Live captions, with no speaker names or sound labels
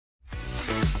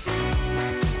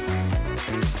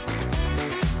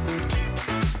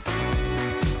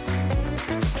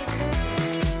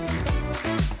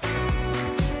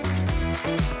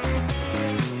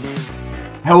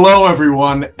Hello,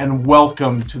 everyone, and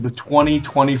welcome to the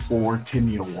 2024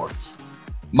 Timmy Awards.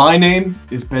 My name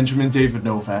is Benjamin David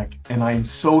Novak, and I am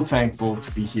so thankful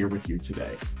to be here with you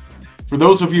today. For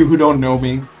those of you who don't know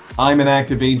me, I'm an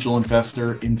active angel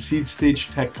investor in seed stage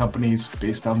tech companies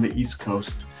based on the East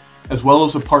Coast, as well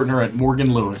as a partner at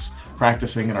Morgan Lewis,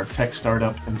 practicing in our tech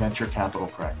startup and venture capital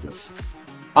practice.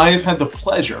 I have had the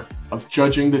pleasure of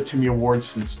judging the Timmy Awards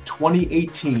since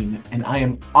 2018, and I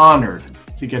am honored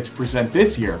to get to present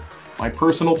this year my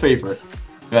personal favorite,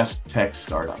 Best Tech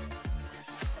Startup.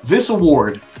 This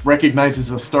award recognizes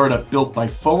a startup built by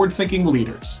forward-thinking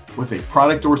leaders with a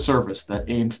product or service that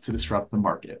aims to disrupt the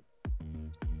market.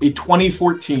 A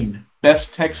 2014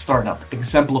 Best Tech Startup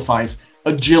exemplifies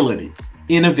agility,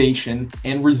 innovation,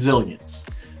 and resilience,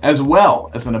 as well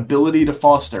as an ability to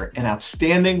foster an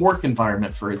outstanding work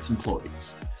environment for its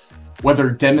employees.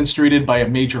 Whether demonstrated by a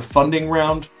major funding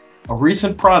round, a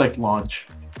recent product launch,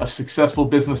 a successful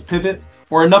business pivot,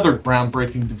 or another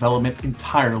groundbreaking development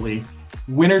entirely,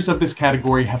 winners of this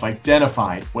category have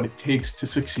identified what it takes to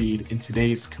succeed in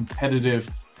today's competitive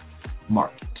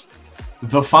market.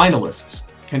 The finalists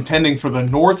contending for the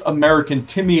North American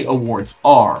Timmy Awards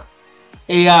are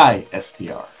AI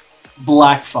SDR,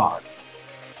 Blackfog,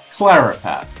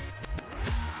 Claripath,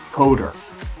 Coder,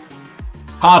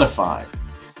 Codify,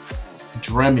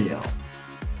 Dremio,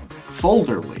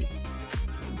 Folderly,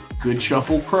 Good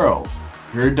Shuffle Pro,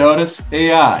 Herodotus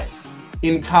AI,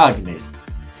 Incognate,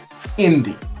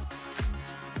 Indie,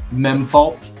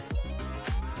 Memfault,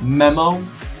 Memo,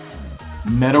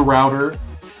 MetaRouter,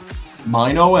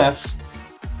 MineOS,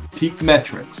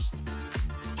 Peakmetrics,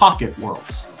 Pocket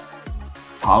Worlds,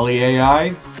 Poly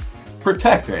AI,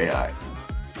 Protect AI,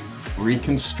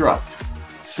 Reconstruct,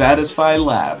 Satisfy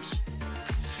Labs,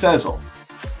 Sezzle,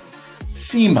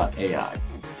 SiMa.ai,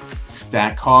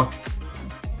 Stackhawk,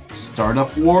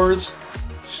 Startup Wars,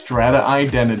 Strata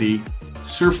Identity,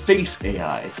 Surface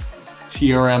AI,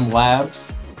 TRM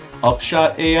Labs,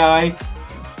 Upshot AI,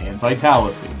 and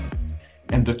Vitality.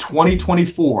 And the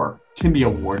 2024 Timmy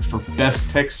Award for Best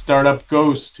Tech Startup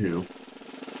goes to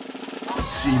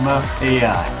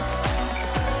SiMa.ai.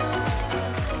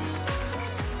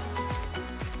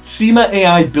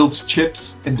 SiMa.ai builds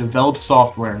chips and develops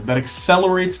software that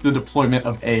accelerates the deployment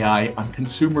of AI on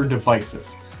consumer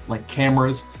devices like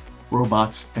cameras,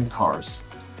 robots, and cars.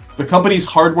 The company's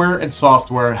hardware and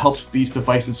software helps these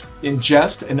devices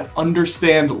ingest and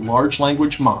understand large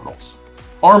language models,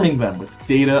 arming them with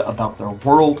data about their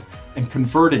world and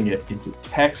converting it into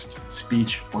text,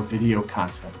 speech, or video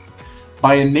content.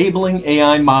 By enabling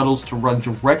AI models to run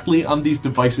directly on these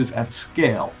devices at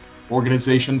scale,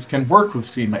 organizations can work with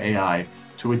SiMa.ai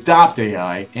to adopt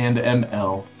AI and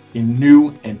ML in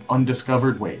new and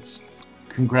undiscovered ways.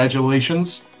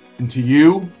 Congratulations, and to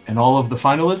you and all of the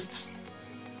finalists,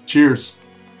 cheers.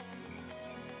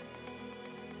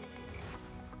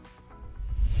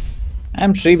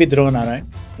 I'm Srividronarayan,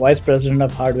 Vice President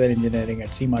of Hardware Engineering at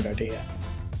SiMa.ai.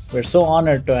 We're so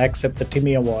honored to accept the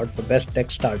Timmy Award for Best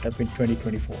Tech Startup in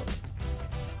 2024.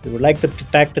 We would like to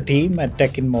thank the team at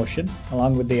Tech in Motion,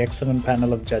 along with the excellent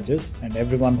panel of judges and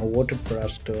everyone who voted for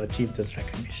us to achieve this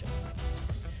recognition.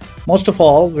 Most of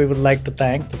all, we would like to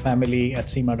thank the family at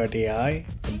SiMa.ai,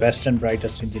 the best and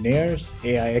brightest engineers,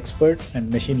 AI experts, and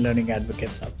machine learning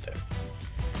advocates out there.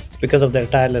 It's because of their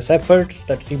tireless efforts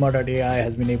that SiMa.ai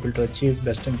has been able to achieve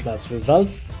best-in-class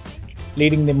results,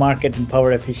 leading the market in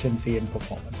power efficiency and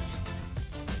performance.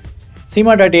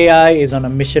 SiMa.ai is on a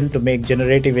mission to make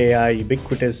generative AI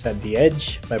ubiquitous at the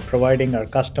edge by providing our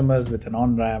customers with an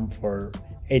on-ramp for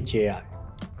edge AI.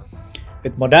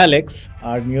 With Modalix,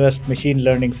 our newest machine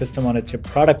learning system on a chip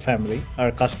product family,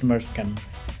 our customers can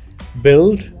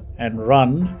build and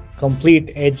run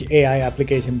complete edge AI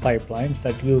application pipelines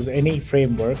that use any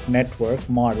framework, network,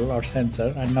 model, or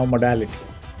sensor, and now modality.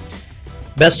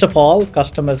 Best of all,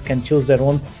 customers can choose their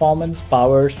own performance,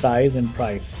 power, size, and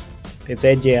price. It's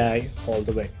edge AI all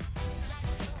the way.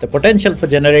 The potential for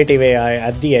generative AI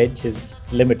at the edge is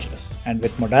limitless, and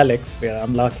with Modalix, we are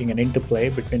unlocking an interplay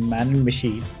between man and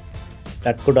machine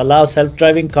that could allow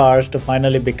self-driving cars to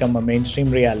finally become a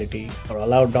mainstream reality, or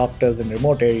allow doctors in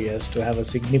remote areas to have a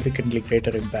significantly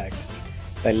greater impact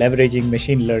by leveraging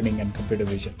machine learning and computer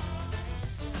vision.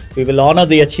 We will honor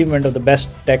the achievement of the Best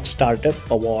Tech Startup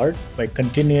Award by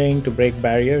continuing to break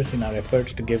barriers in our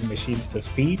efforts to give machines the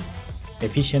speed,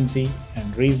 efficiency,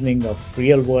 and reasoning of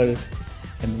real-world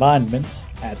environments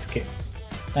at scale.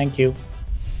 Thank you.